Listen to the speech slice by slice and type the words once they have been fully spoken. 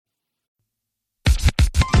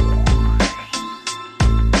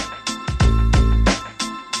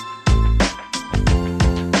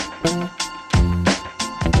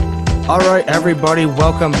All right, everybody,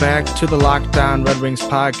 welcome back to the Locked On Red Wings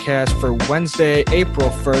podcast for Wednesday, April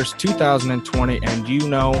 1st, 2020. And you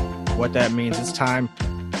know what that means. It's time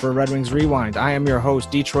for Red Wings Rewind. I am your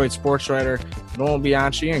host, Detroit sports writer Nolan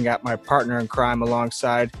Bianchi, and got my partner in crime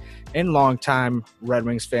alongside and longtime Red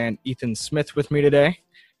Wings fan Ethan Smith with me today.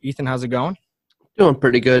 Ethan, how's it going? Doing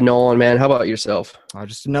pretty good, Nolan, man. How about yourself?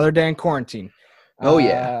 Just another day in quarantine. Oh,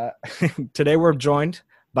 yeah. Today we're joined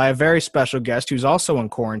by a very special guest who's also in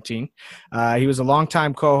quarantine. He was a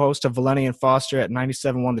longtime co-host of Valenti and Foster at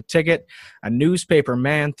 97.1 The Ticket, a newspaper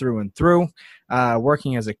man through and through,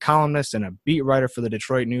 working as a columnist and a beat writer for the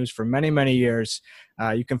Detroit News for many, many years.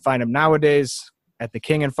 You can find him nowadays at the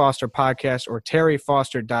King and Foster podcast or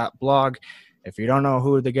terryfoster.blog. If you don't know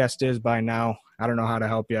who the guest is by now, I don't know how to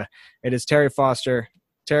help you. It is Terry Foster.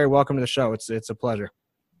 Terry, welcome to the show. It's a pleasure.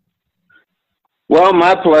 Well,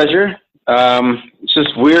 my pleasure. It's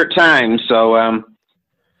just weird times, so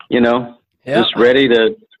just ready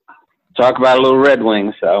to talk about a little Red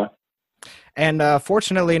Wings. And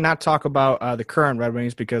fortunately, not talk about the current Red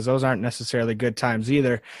Wings because those aren't necessarily good times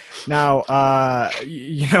either. Now,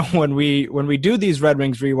 when we do these Red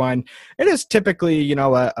Wings Rewind, it is typically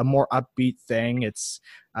a more upbeat thing. It's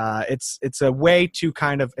a way to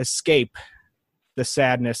kind of escape the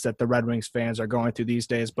sadness that the Red Wings fans are going through these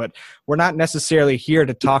days, but we're not necessarily here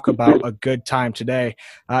to talk about a good time today.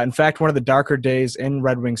 In fact, one of the darker days in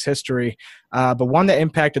Red Wings history, but one that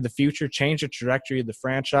impacted the future, changed the trajectory of the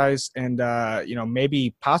franchise, and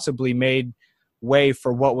maybe possibly made way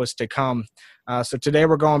for what was to come. So today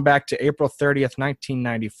we're going back to April 30th,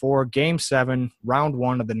 1994, Game 7, Round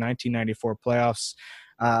 1 of the 1994 playoffs.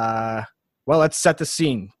 Let's set the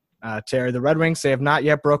scene. Terry, the Red Wings, they have not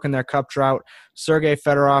yet broken their cup drought. Sergei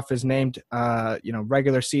Fedorov is named,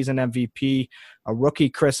 regular season MVP. A rookie,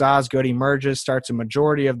 Chris Osgood, emerges, starts a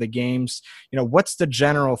majority of the games. What's the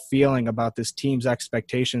general feeling about this team's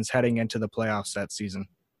expectations heading into the playoffs that season?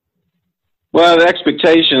 Well, the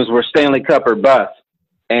expectations were Stanley Cup or bust.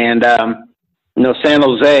 And, San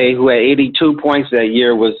Jose, who had 82 points that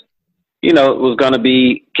year, was going to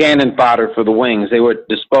be cannon fodder for the Wings. They would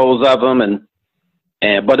dispose of them,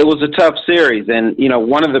 but it was a tough series. And,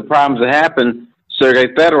 one of the problems that happened, Sergei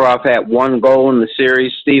Fedorov had one goal in the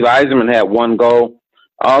series. Steve Yzerman had one goal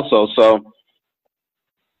also. So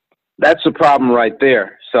that's a problem right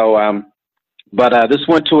there. So, this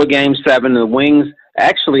went to a Game 7. The Wings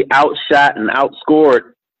actually outshot and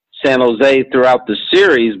outscored San Jose throughout the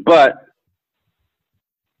series, but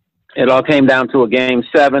it all came down to a Game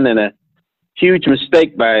 7, and a huge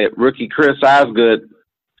mistake by rookie Chris Osgood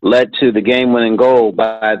led to the game-winning goal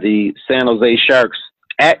by the San Jose Sharks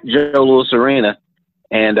at Joe Louis Arena,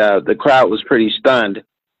 and the crowd was pretty stunned.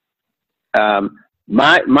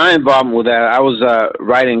 My involvement with that, I was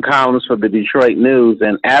writing columns for the Detroit News,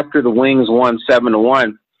 and after the Wings won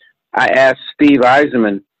 7-1, I asked Steve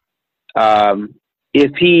Yzerman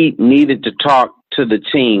if he needed to talk to the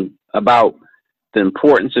team about the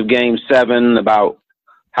importance of Game 7, about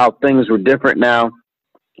how things were different now.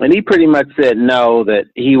 And he pretty much said no, that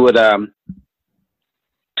he would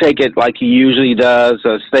take it like he usually does,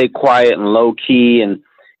 stay quiet and low-key, and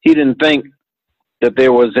he didn't think that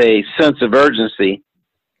there was a sense of urgency.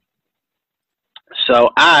 So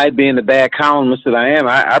I, being the bad columnist that I am,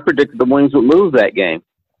 I predicted the Wings would lose that game.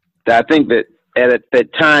 I think that at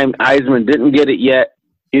that time, Yzerman didn't get it yet.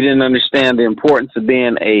 He didn't understand the importance of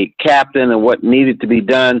being a captain and what needed to be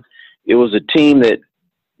done. It was a team that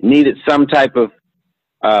needed some type of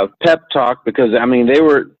pep talk because, they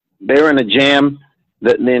were in a jam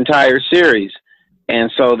the entire series.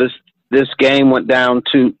 And so this game went down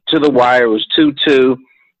to the wire. It was 2-2.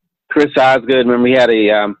 Chris Osgood, remember, he had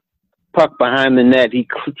a puck behind the net. He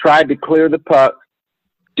tried to clear the puck,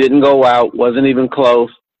 didn't go out, wasn't even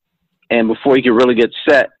close. And before he could really get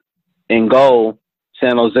set in goal,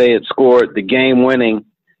 San Jose had scored the game-winning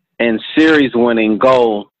and series-winning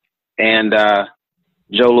goal. And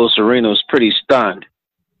Joe Louis Arena was pretty stunned.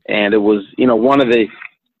 And it was, one of the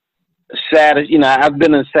saddest, I've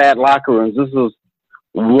been in sad locker rooms. This was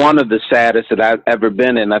one of the saddest that I've ever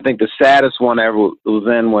been in. I think the saddest one I ever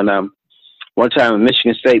was in when one time in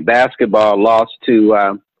Michigan State basketball lost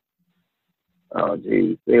to,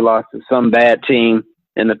 they lost to some bad team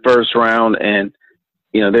in the first round. And,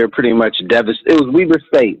 they were pretty much devastated. It was Weber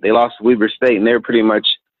State. They lost to Weber State, and they were pretty much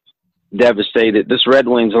devastated. This Red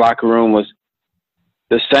Wings locker room was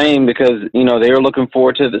the same because, they were looking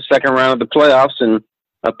forward to the second round of the playoffs and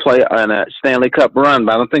a Stanley Cup run.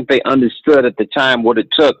 But I don't think they understood at the time what it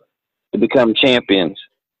took to become champions.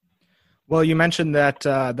 Well, you mentioned that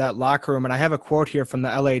locker room, and I have a quote here from the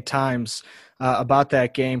LA Times about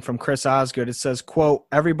that game from Chris Osgood. It says, quote,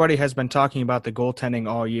 "Everybody has been talking about the goaltending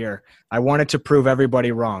all year. I wanted to prove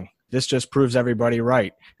everybody wrong. This just proves everybody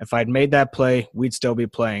right. If I'd made that play, we'd still be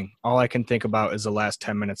playing. All I can think about is the last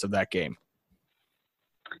 10 minutes of that game."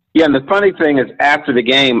 Yeah, and the funny thing is, after the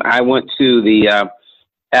game, I went to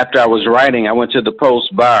after I was writing, I went to the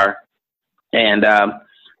Post Bar, and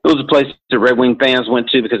it was a place that Red Wing fans went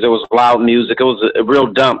to because there was loud music. It was a real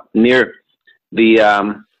dump near the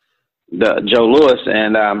Joe Louis,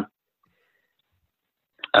 and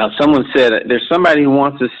someone said, "There's somebody who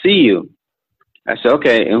wants to see you." I said,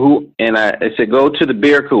 "Okay," and who? And I said, "Go to the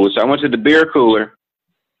beer cooler." So I went to the beer cooler,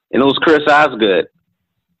 and it was Chris Osgood.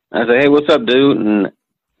 I said, "Hey, what's up, dude?" And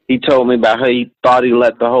he told me about how he thought he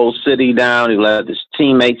let the whole city down, he let his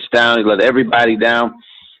teammates down, he let everybody down,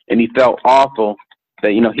 and he felt awful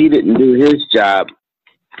that, he didn't do his job.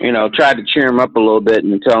 Tried to cheer him up a little bit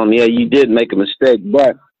and tell him, "Yeah, you did make a mistake,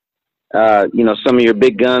 but some of your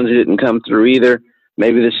big guns didn't come through either.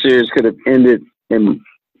 Maybe the series could have ended in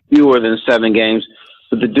fewer than 7 games."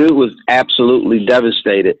 But the dude was absolutely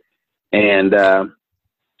devastated. And, a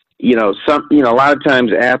lot of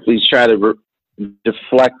times athletes try to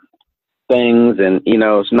deflect things and,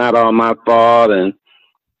 it's not all my fault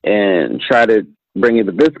and try to bring it.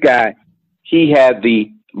 But this guy, he had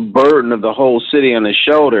the burden of the whole city on his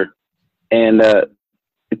shoulder. And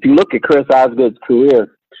if you look at Chris Osgood's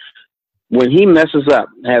career, when he messes up,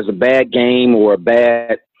 has a bad game or a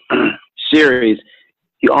bad series,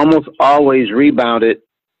 he almost always rebounded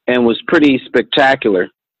and was pretty spectacular.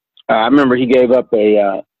 I remember he gave up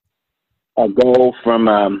a goal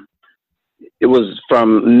from it was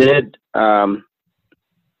from mid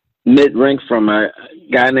rink from a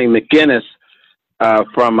guy named McGinnis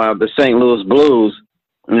from the St. Louis Blues,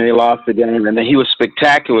 and they lost the game. And then he was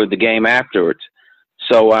spectacular the game afterwards.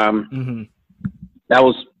 So that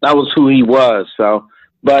was who he was. So,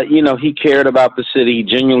 but he cared about the city. He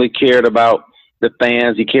genuinely cared about the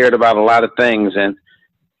fans. He cared about a lot of things, and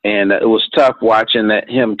it was tough watching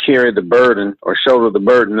him carry the burden or shoulder the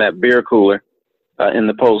burden in that beer cooler in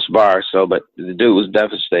the Post Bar. So, but the dude was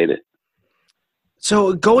devastated.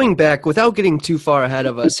 So going back, without getting too far ahead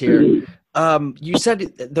of us here, you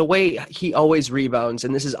said the way he always rebounds,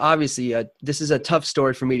 and this is obviously a tough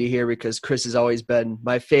story for me to hear because Chris has always been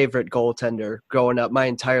my favorite goaltender growing up my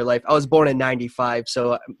entire life. I was born in '95,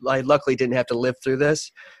 so I luckily didn't have to live through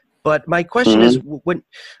this. But my question is,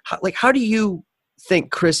 how do you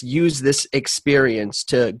think Chris used this experience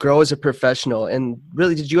to grow as a professional? And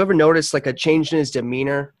really, did you ever notice a change in his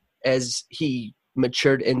demeanor as he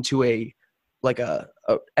matured into a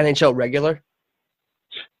NHL regular?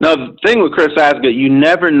 No, the thing with Chris Osgood, you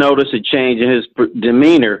never notice a change in his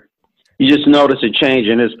demeanor. You just notice a change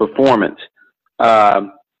in his performance.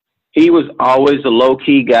 He was always a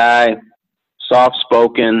low-key guy,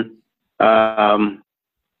 soft-spoken.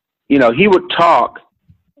 He would talk,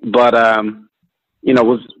 but,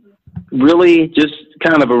 was really just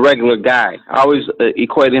kind of a regular guy. I always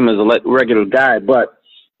equate him as a regular guy. But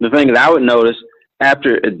the thing that I would notice,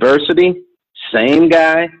 after adversity, same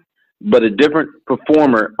guy, but a different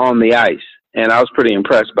performer on the ice. And I was pretty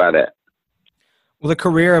impressed by that. Well, the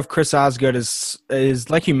career of Chris Osgood is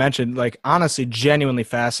like you mentioned, honestly, genuinely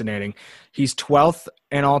fascinating. He's 12th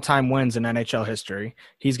in all-time wins in NHL history.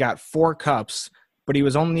 He's got 4 cups, but he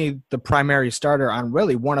was only the primary starter on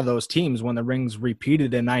really one of those teams when the rings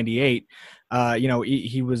repeated in '98.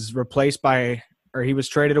 He was replaced he was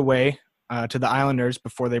traded away to the Islanders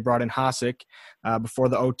before they brought in Hasek before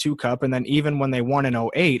the 2002 Cup. And then even when they won in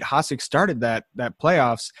 2008, Hasek started that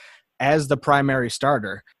playoffs as the primary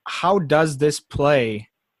starter. How does this play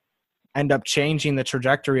end up changing the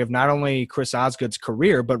trajectory of not only Chris Osgood's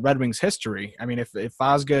career, but Red Wings history? I mean, if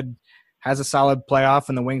Osgood has a solid playoff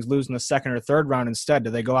and the Wings lose in the second or third round instead, do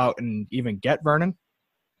they go out and even get Vernon?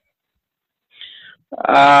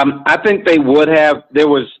 I think they would have. There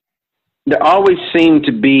always seemed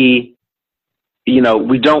to be,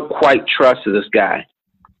 we don't quite trust this guy.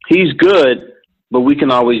 He's good, but we can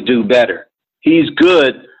always do better. He's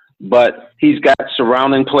good, but he's got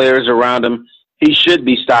surrounding players around him. He should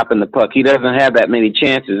be stopping the puck. He doesn't have that many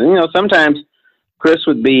chances. And, sometimes Chris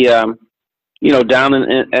would be, down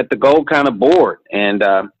at the goal kind of bored. And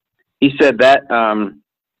he said that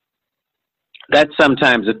that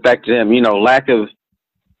sometimes affected him, lack of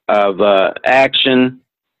action.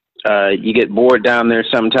 You get bored down there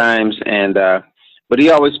sometimes. And but he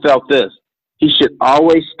always felt this. He should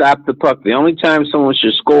always stop the puck. The only time someone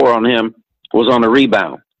should score on him was on a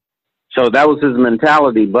rebound. So that was his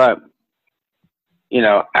mentality. But,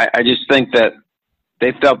 I just think that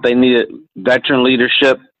they felt they needed veteran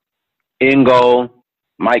leadership in goal,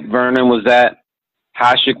 Mike Vernon was that.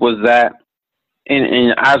 Hasek was that.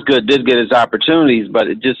 And Osgood did get his opportunities, but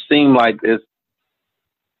it just seemed like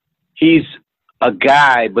he's a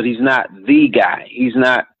guy, but he's not the guy. He's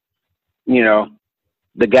not,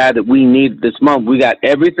 the guy that we need this month. We got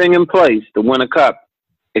everything in place to win a cup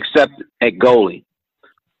except at goalie.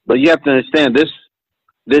 But you have to understand,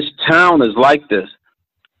 this town is like this.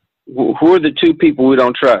 Who are the two people we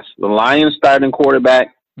don't trust? The Lions starting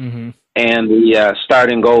quarterback and the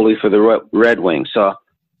starting goalie for the Red Wings. So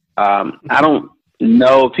I don't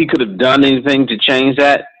know if he could have done anything to change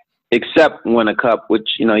that except win a cup, which,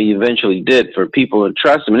 he eventually did, for people to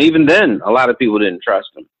trust him. And even then, a lot of people didn't trust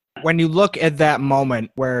him. When you look at that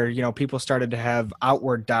moment where, people started to have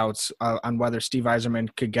outward doubts on whether Steve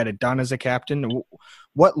Yzerman could get it done as a captain,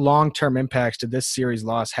 what long-term impacts did this series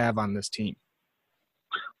loss have on this team?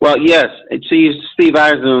 Well, yes. Steve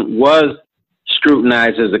Yzerman was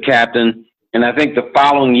scrutinized as a captain, and I think the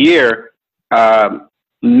following year,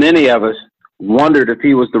 many of us wondered if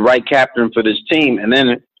he was the right captain for this team. And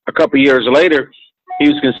then a couple of years later, he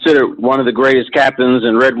was considered one of the greatest captains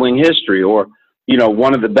in Red Wing history, or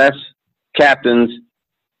one of the best captains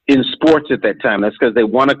in sports at that time. That's because they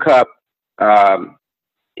won a cup.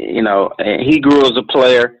 He grew as a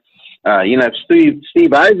player. Steve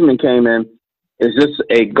Yzerman came in as just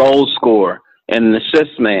a goal scorer and an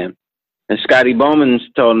assist man. And Scotty Bowman's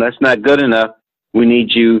told him, that's not good enough. We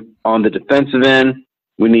need you on the defensive end.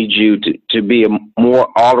 We need you to be a more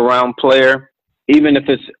all-around player. Even if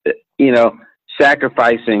it's,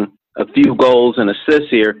 sacrificing a few goals and assists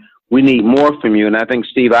here, we need more from you. And I think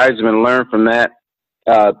Steve Yzerman learned from that.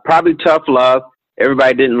 Probably tough love.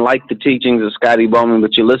 Everybody didn't like the teachings of Scotty Bowman,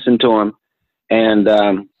 but you listened to him. And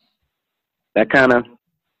that kind of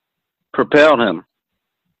propelled him.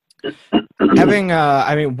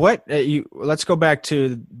 Let's go back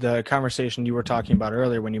to the conversation you were talking about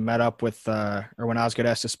earlier when you met up with, or when Osgood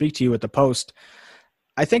asked to speak to you at the Post.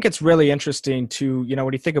 I think it's really interesting to,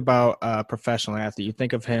 when you think about a professional athlete, you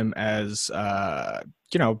think of him as,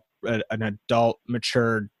 an adult,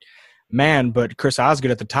 mature man, but Chris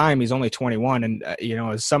Osgood at the time, he's only 21. And,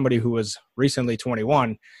 as somebody who was recently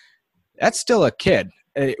 21, that's still a kid.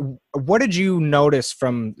 What did you notice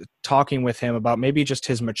from talking with him about maybe just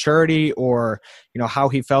his maturity or, how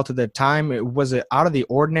he felt at the time? Was it out of the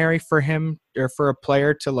ordinary for him or for a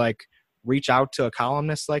player to reach out to a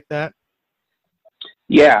columnist like that?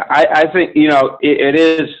 Yeah, I think, it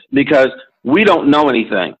is, because we don't know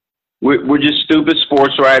anything. We're just stupid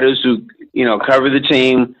sports writers who, cover the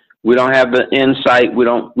team. We don't have the insight.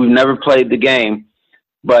 We've never played the game.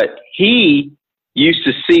 But he used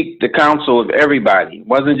to seek the counsel of everybody. It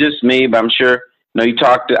wasn't just me, but I'm sure, he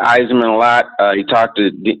talked to Yzerman a lot. He talked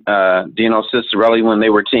to Dino Ciccarelli when they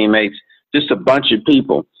were teammates, just a bunch of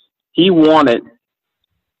people. He wanted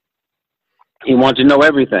to know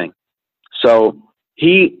everything. So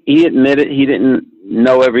he admitted he didn't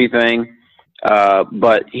know everything,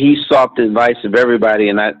 but he sought the advice of everybody.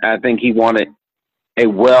 And I think he wanted a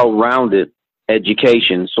well-rounded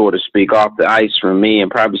education, so to speak, off the ice from me and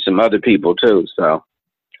probably some other people too. So,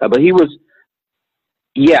 but he was,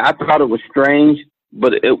 I thought it was strange,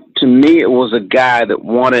 but to me, it was a guy that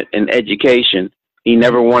wanted an education. He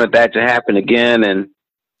never wanted that to happen again. And,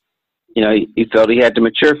 he felt he had to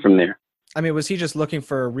mature from there. I mean, was he just looking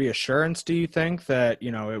for reassurance? Do you think that,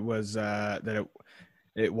 it was, that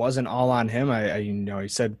it wasn't all on him? He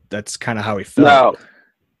said that's kind of how he felt.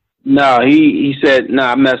 No, he said, no,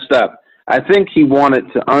 I messed up. I think he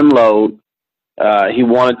wanted to unload. He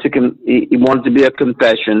wanted to be a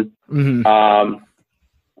confession. Mm-hmm.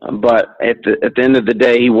 But at the end of the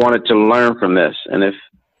day, he wanted to learn from this. And if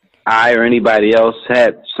I or anybody else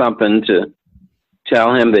had something to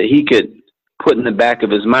tell him that he could put in the back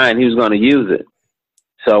of his mind, he was going to use it.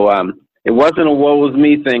 So it wasn't a woe was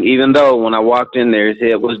me thing, even though when I walked in there, his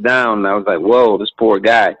head was down. And I was like, whoa, this poor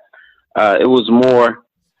guy. It was more,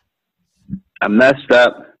 I messed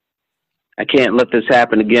up. I can't let this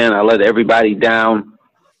happen again. I let everybody down,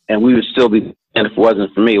 and we would still be, and if it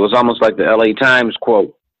wasn't for me. It was almost like the LA Times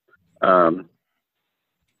quote, but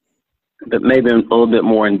maybe a little bit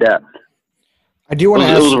more in depth. I do want to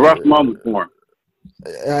ask, it was a rough moment for him.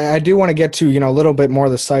 I do want to get to, a little bit more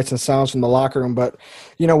of the sights and sounds from the locker room, but,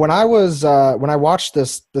 when I watched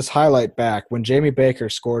this highlight back, when Jamie Baker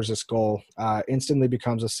scores this goal, instantly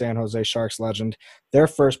becomes a San Jose Sharks legend, their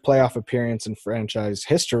first playoff appearance in franchise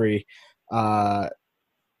history,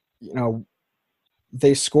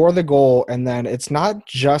 they score the goal, and then it's not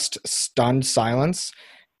just stunned silence.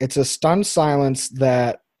 It's a stunned silence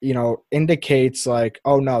that indicates like,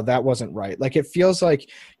 oh no, that wasn't right. Like it feels like,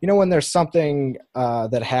 when there's something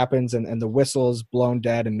that happens and the whistle's blown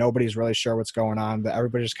dead and nobody's really sure what's going on, that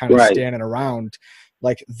everybody's just kind of Right. standing around.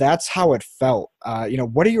 Like that's how it felt.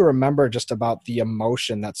 What do you remember just about the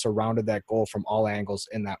emotion that surrounded that goal from all angles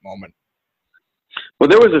in that moment? Well,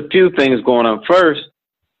 there was a few things going on. First,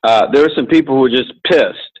 there were some people who were just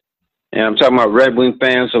pissed. And I'm talking about Red Wing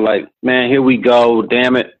fans who are like, man, here we go.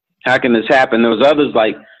 Damn it. How can this happen? There was others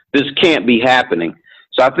like, this can't be happening.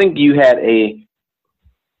 So I think you had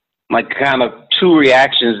kind of two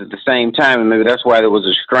reactions at the same time. And maybe that's why there was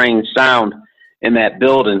a strange sound in that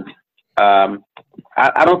building.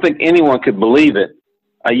 I don't think anyone could believe it.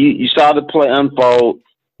 You saw the play unfold,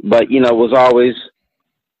 but, it was always,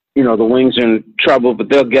 the Wings are in trouble, but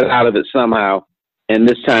they'll get out of it somehow. And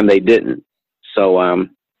this time they didn't. So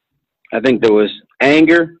I think there was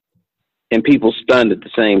anger and people stunned at the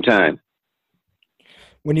same time.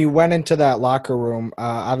 When you went into that locker room,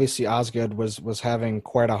 obviously Osgood was having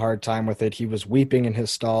quite a hard time with it. He was weeping in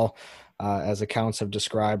his stall, as accounts have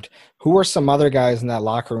described. Who were some other guys in that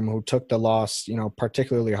locker room who took the loss,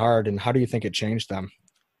 particularly hard, and how do you think it changed them?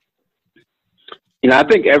 I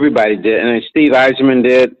think everybody did. And Steve Yzerman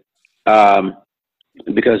did,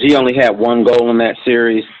 because he only had one goal in that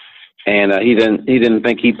series, and he didn't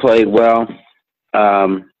think he played well.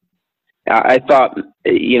 I thought,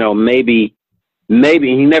 maybe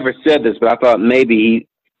he never said this, but I thought maybe he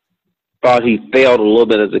thought he failed a little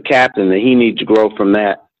bit as a captain, that he needs to grow from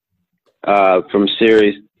that, from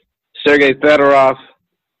series. Sergei Fedorov,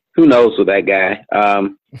 who knows with that guy?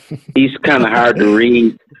 He's kind of hard to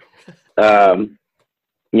read.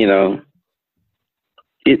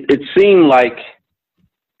 It seemed like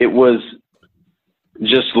it was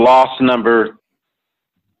just loss number,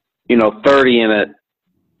 30 in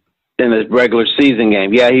a regular season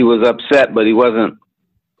game. Yeah, he was upset, but it wasn't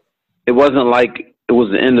like it was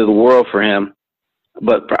the end of the world for him.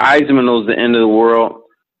 But for Yzerman, it was the end of the world.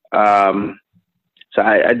 So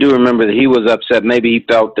I do remember that he was upset. Maybe he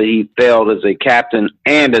felt that he failed as a captain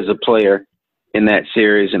and as a player in that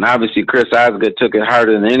series. And obviously Chris Osgood took it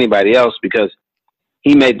harder than anybody else because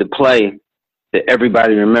he made the play that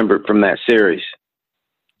everybody remembered from that series.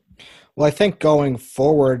 Well, I think going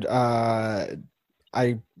forward,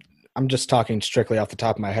 I'm just talking strictly off the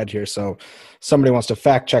top of my head here, so somebody wants to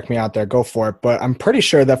fact check me out there, go for it. But I'm pretty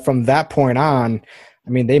sure that from that point on,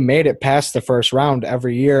 they made it past the first round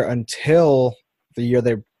every year until the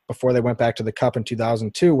year before they went back to the Cup in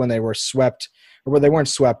 2002 when they were swept, or they weren't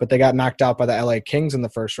swept, but they got knocked out by the LA Kings in the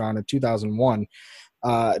first round in 2001.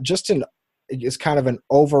 It's kind of an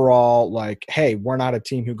overall like, hey, we're not a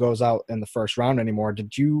team who goes out in the first round anymore.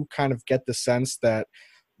 Did you kind of get the sense that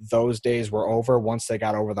those days were over once they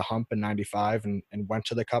got over the hump in 95 and went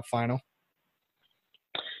to the Cup final?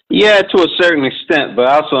 Yeah, to a certain extent, but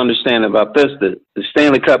I also understand about this, the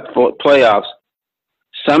Stanley Cup playoffs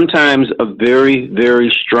sometimes are very,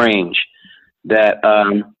 very strange. That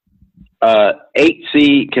 8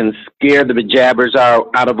 seed can scare the bejabbers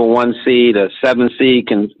out of a 1 seed, a 7 seed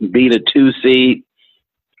can beat a 2 seed.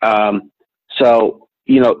 So,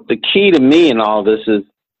 the key to me in all this is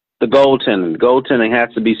the goaltending. Goaltending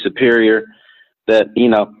has to be superior. That,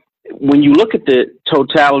 when you look at the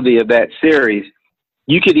totality of that series,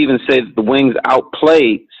 you could even say that the Wings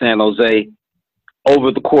outplayed San Jose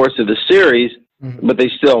over the course of the series, but they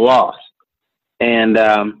still lost. And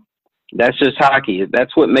that's just hockey.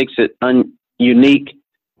 That's what makes it unique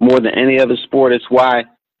more than any other sport. It's why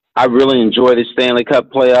I really enjoy the Stanley Cup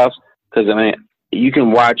playoffs because, you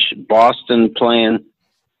can watch Boston playing,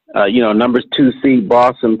 number 2 seed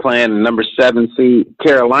Boston playing and number 7 seed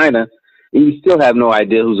Carolina, and you still have no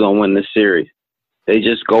idea who's going to win this series. They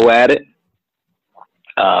just go at it.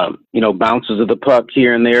 Bounces of the puck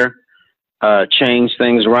here and there, change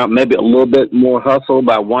things around. Maybe a little bit more hustle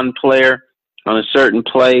by one player on a certain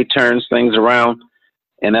play turns things around,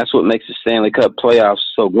 and that's what makes the Stanley Cup playoffs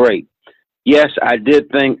so great. Yes, I did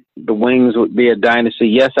think the Wings would be a dynasty.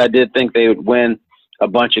 Yes, I did think they would win a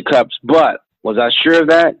bunch of cups, but was I sure of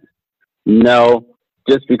that? No,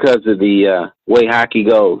 just because of the way hockey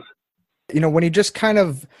goes. When you just kind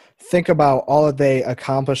of think about all that they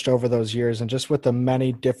accomplished over those years and just with the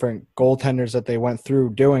many different goaltenders that they went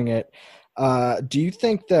through doing it, do you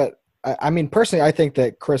think that, personally, I think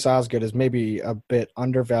that Chris Osgood is maybe a bit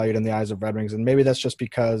undervalued in the eyes of Red Wings, and maybe that's just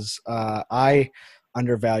because I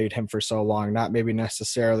undervalued him for so long, not maybe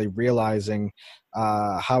necessarily realizing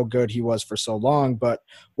how good he was for so long. But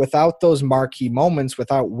without those marquee moments,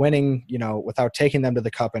 without winning, without taking them to the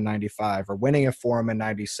Cup in 95 or winning it for him in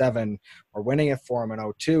 97 or winning it for him in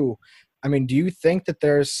 02, I mean, do you think that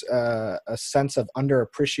there's a sense of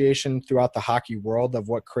underappreciation throughout the hockey world of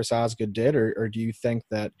what Chris Osgood did, or do you think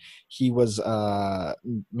that he was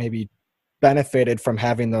maybe benefited from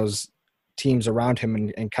having those teams around him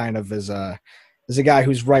and kind of as a guy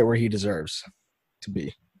who's right where he deserves to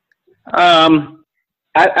be?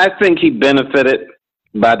 I think he benefited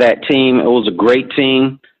by that team. It was a great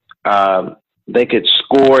team. They could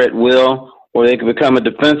score at will, or they could become a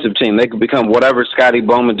defensive team. They could become whatever Scotty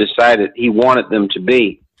Bowman decided he wanted them to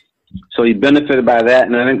be. So he benefited by that,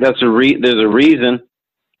 and I think that's there's a reason.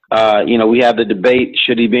 We have the debate,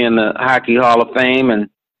 should he be in the Hockey Hall of Fame, and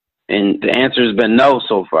the answer has been no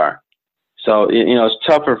so far. So, it's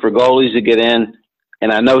tougher for goalies to get in,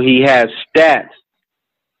 and I know he has stats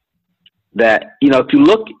that, if you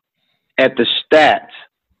look at the stats,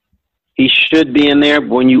 he should be in there, but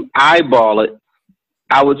when you eyeball it,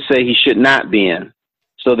 I would say he should not be in.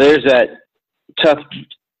 So there's that tough,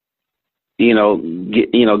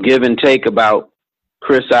 give and take about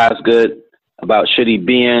Chris Osgood, about should he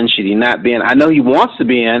be in, should he not be in. I know he wants to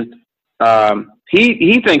be in.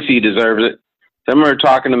 He thinks he deserves it. So I remember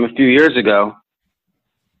talking to him a few years ago,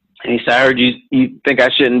 and he said, "I heard you think I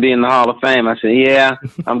shouldn't be in the Hall of Fame." I said, "Yeah,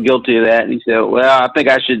 I'm guilty of that." And he said, "Well, I think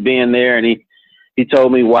I should be in there." And he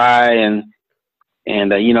told me why, and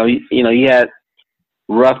he had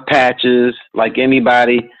rough patches like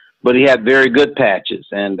anybody, but he had very good patches.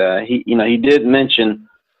 And he did mention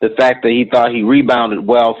the fact that he thought he rebounded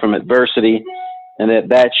well from adversity,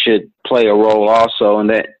 and that should play a role also. And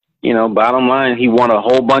that, bottom line, he won a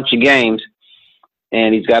whole bunch of games,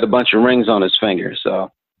 and he's got a bunch of rings on his finger.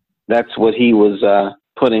 So that's what he was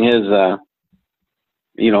putting his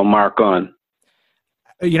mark on.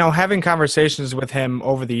 Having conversations with him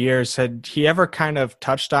over the years, had he ever kind of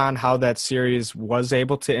touched on how that series was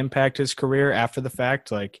able to impact his career after the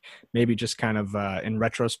fact? Like maybe just kind of in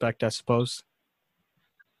retrospect, I suppose?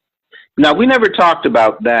 No, we never talked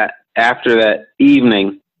about that after that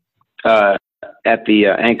evening at the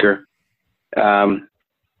Anchor.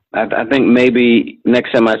 I think maybe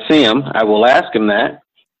next time I see him, I will ask him that,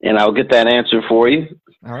 and I'll get that answer for you.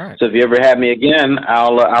 All right. So if you ever have me again,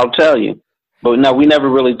 I'll tell you. But no, we never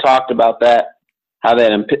really talked about that, how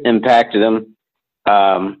that impacted him.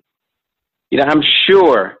 I'm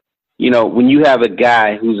sure, when you have a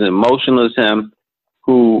guy who's as emotional as him,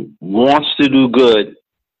 who wants to do good,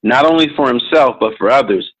 not only for himself, but for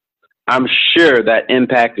others, I'm sure that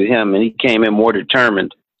impacted him, and he came in more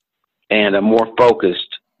determined and more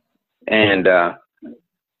focused and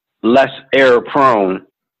less error prone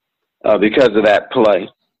because of that play.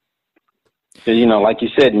 Because, like you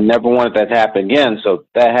said, you never wanted that to happen again, so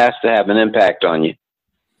that has to have an impact on you.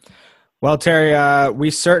 Well, Terry,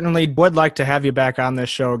 we certainly would like to have you back on this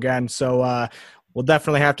show again, so we'll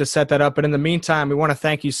definitely have to set that up. But in the meantime, we want to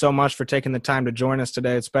thank you so much for taking the time to join us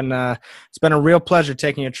today. It's been a real pleasure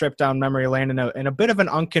taking a trip down memory lane in a bit of an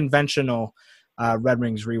unconventional Red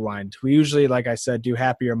Wings Rewind. We usually, like I said, do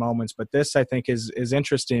happier moments, but this I think is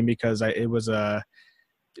interesting because it was a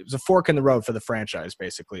fork in the road for the franchise,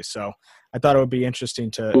 basically. So I thought it would be interesting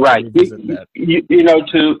to revisit that.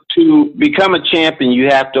 To become a champion, you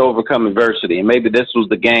have to overcome adversity. And maybe this was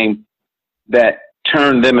the game that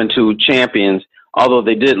turned them into champions, although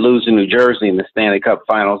they did lose in New Jersey in the Stanley Cup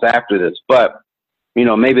Finals after this. But,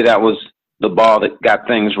 maybe that was the ball that got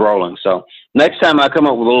things rolling. So next time I come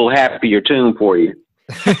up with a little happier tune for you.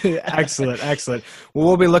 Excellent. Well,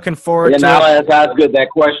 we'll be looking forward to it. And I'll ask Osgood that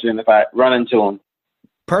question if I run into him.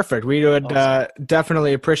 Perfect. We would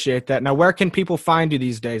definitely appreciate that. Now, where can people find you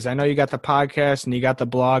these days? I know you got the podcast and you got the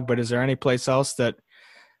blog, but is there any place else that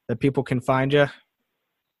people can find you?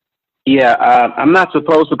 Yeah, I'm not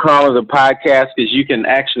supposed to call it a podcast because you can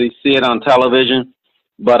actually see it on television.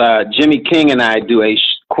 But Jimmy King and I do a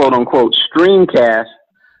quote-unquote streamcast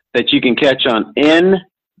that you can catch on N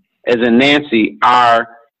as in Nancy, R,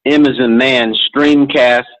 M as in man,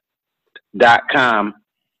 streamcast.com.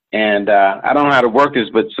 And I don't know how to work this,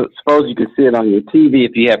 but suppose you can see it on your TV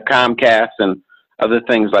if you have Comcast and other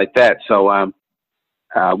things like that. So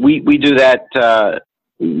we do that.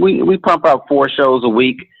 We pump out 4 shows a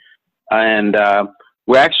week, and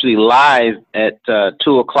we're actually live at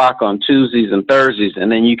 2:00 on Tuesdays and Thursdays,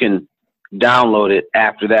 and then you can download it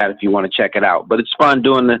after that if you want to check it out. But it's fun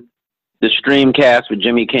doing the streamcast with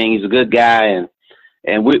Jimmy King. He's a good guy,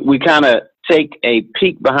 and we kind of take a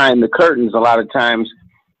peek behind the curtains a lot of times.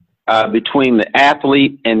 Between the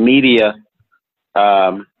athlete and media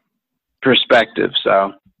perspective.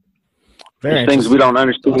 So there's things we don't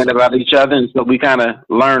understand about each other, and so we kind of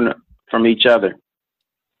learn from each other.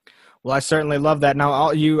 Well, I certainly love that.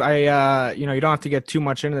 Now, you don't have to get too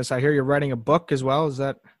much into this. I hear you're writing a book as well. Is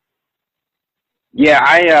that? Yeah,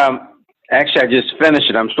 I just finished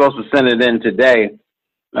it. I'm supposed to send it in today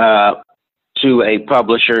to a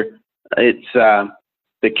publisher. It's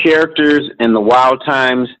the characters and the wild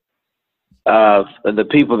times of the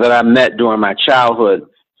people that I met during my childhood.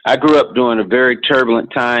 I grew up during a very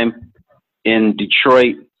turbulent time in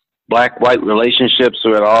Detroit. Black-white relationships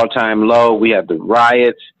were at an all-time low. We had the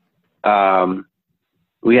riots.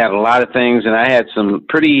 We had a lot of things, and I had some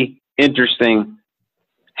pretty interesting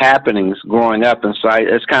happenings growing up, and so I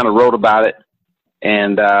just kind of wrote about it.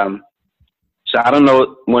 And so I don't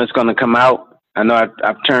know when it's going to come out. I know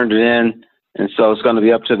I've turned it in, and so it's going to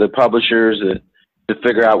be up to the publishers to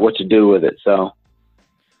figure out what to do with it. So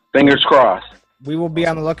fingers crossed. We will be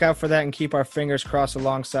on the lookout for that and keep our fingers crossed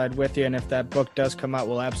alongside with you. And if that book does come out,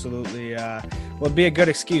 we'll absolutely will be a good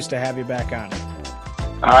excuse to have you back on.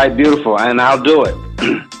 All right, beautiful, and I'll do it.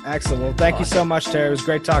 Excellent. Well, thank you so much, Terry. It was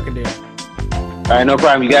great talking to you. All right, no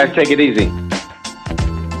problem. You guys take it easy.